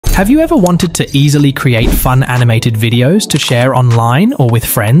Have you ever wanted to easily create fun animated videos to share online or with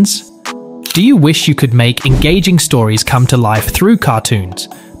friends? Do you wish you could make engaging stories come to life through cartoons,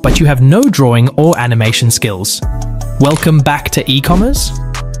 but you have no drawing or animation skills? Welcome back to e-commerce?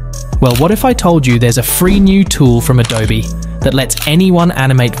 Well, what if I told you there's a free new tool from Adobe that lets anyone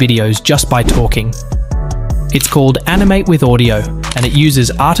animate videos just by talking? It's called Animate with Audio, and it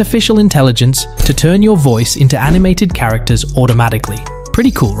uses artificial intelligence to turn your voice into animated characters automatically.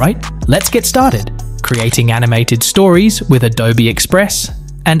 Pretty cool, right? Let's get started creating animated stories with Adobe Express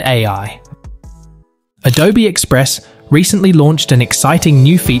and AI. Adobe Express recently launched an exciting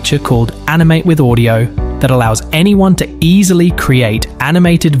new feature called Animate with Audio that allows anyone to easily create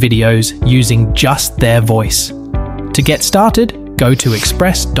animated videos using just their voice. To get started, go to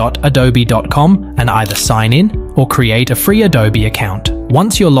express.adobe.com and either sign in or create a free Adobe account.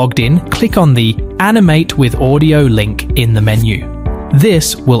 Once you're logged in, click on the Animate with Audio link in the menu.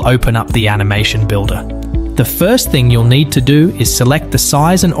 This will open up the animation builder. The first thing you'll need to do is select the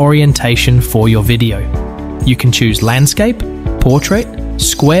size and orientation for your video. You can choose landscape, portrait,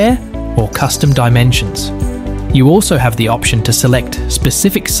 square, or custom dimensions. You also have the option to select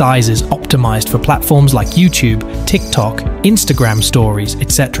specific sizes optimized for platforms like YouTube, TikTok, Instagram stories,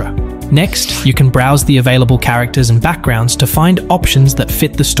 etc. Next, you can browse the available characters and backgrounds to find options that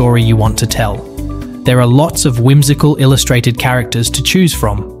fit the story you want to tell. There are lots of whimsical illustrated characters to choose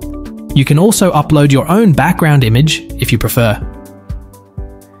from. You can also upload your own background image if you prefer.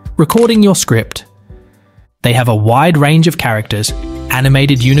 Recording your script. They have a wide range of characters: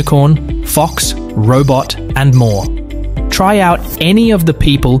 animated unicorn, fox, robot, and more. Try out any of the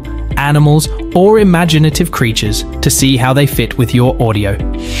people, animals, or imaginative creatures to see how they fit with your audio.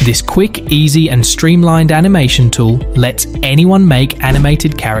 This quick, easy, and streamlined animation tool lets anyone make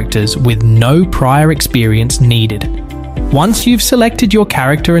animated characters with no prior experience needed. Once you've selected your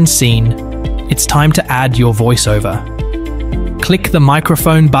character and scene, it's time to add your voiceover. Click the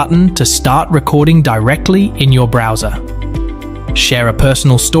microphone button to start recording directly in your browser. Share a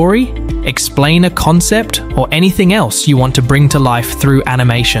personal story, explain a concept, or anything else you want to bring to life through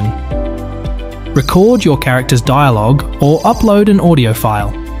animation. Record your character's dialogue or upload an audio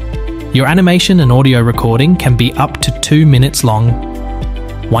file. Your animation and audio recording can be up to 2 minutes long.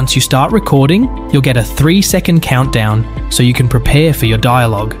 Once you start recording, you'll get a 3-second countdown so you can prepare for your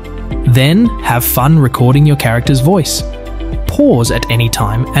dialogue. Then have fun recording your character's voice. Pause at any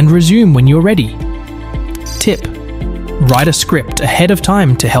time and resume when you're ready. Tip: write a script ahead of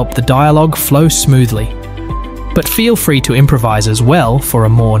time to help the dialogue flow smoothly. But feel free to improvise as well for a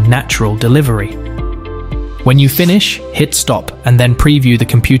more natural delivery. When you finish, hit stop and then preview the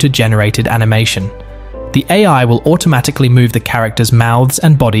computer-generated animation. The AI will automatically move the characters' mouths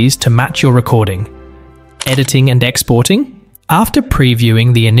and bodies to match your recording. Editing and exporting. After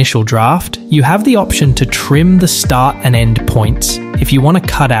previewing the initial draft, you have the option to trim the start and end points if you want to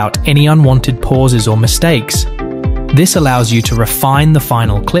cut out any unwanted pauses or mistakes. This allows you to refine the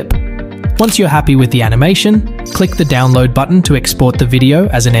final clip. Once you're happy with the animation, click the download button to export the video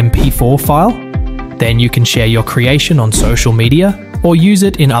as an MP4 file. Then you can share your creation on social media or use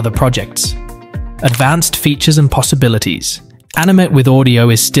it in other projects. Advanced features and possibilities. Animate with Audio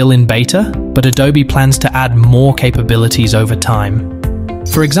is still in beta, but Adobe plans to add more capabilities over time.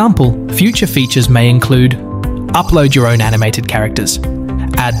 For example, future features may include upload your own animated characters,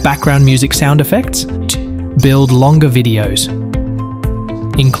 add background music sound effects, build longer videos,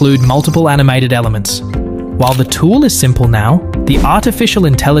 include multiple animated elements. While the tool is simple now, the artificial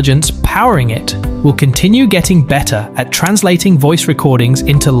intelligence powering it will continue getting better at translating voice recordings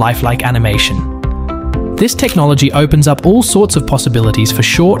into lifelike animation. This technology opens up all sorts of possibilities for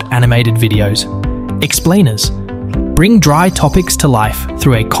short animated videos. Explainers. Bring dry topics to life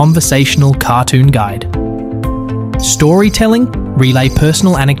through a conversational cartoon guide. Storytelling. Relay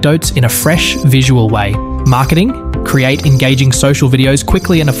personal anecdotes in a fresh, visual way. Marketing. Create engaging social videos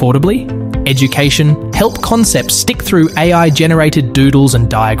quickly and affordably. Education. Help concepts stick through AI-generated doodles and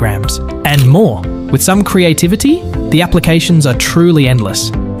diagrams. And more. With some creativity, the applications are truly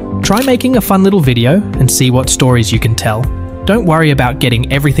endless. Try making a fun little video and see what stories you can tell. Don't worry about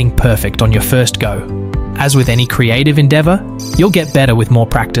getting everything perfect on your first go. As with any creative endeavor, you'll get better with more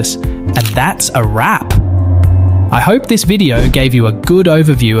practice. And that's a wrap! I hope this video gave you a good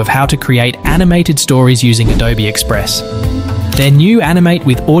overview of how to create animated stories using Adobe Express. Their new Animate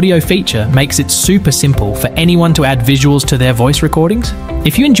with Audio feature makes it super simple for anyone to add visuals to their voice recordings.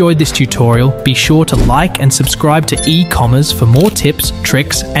 If you enjoyed this tutorial, be sure to like and subscribe to e-commerce for more tips,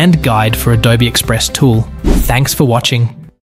 tricks, and guide for Adobe Express tool. Thanks for watching.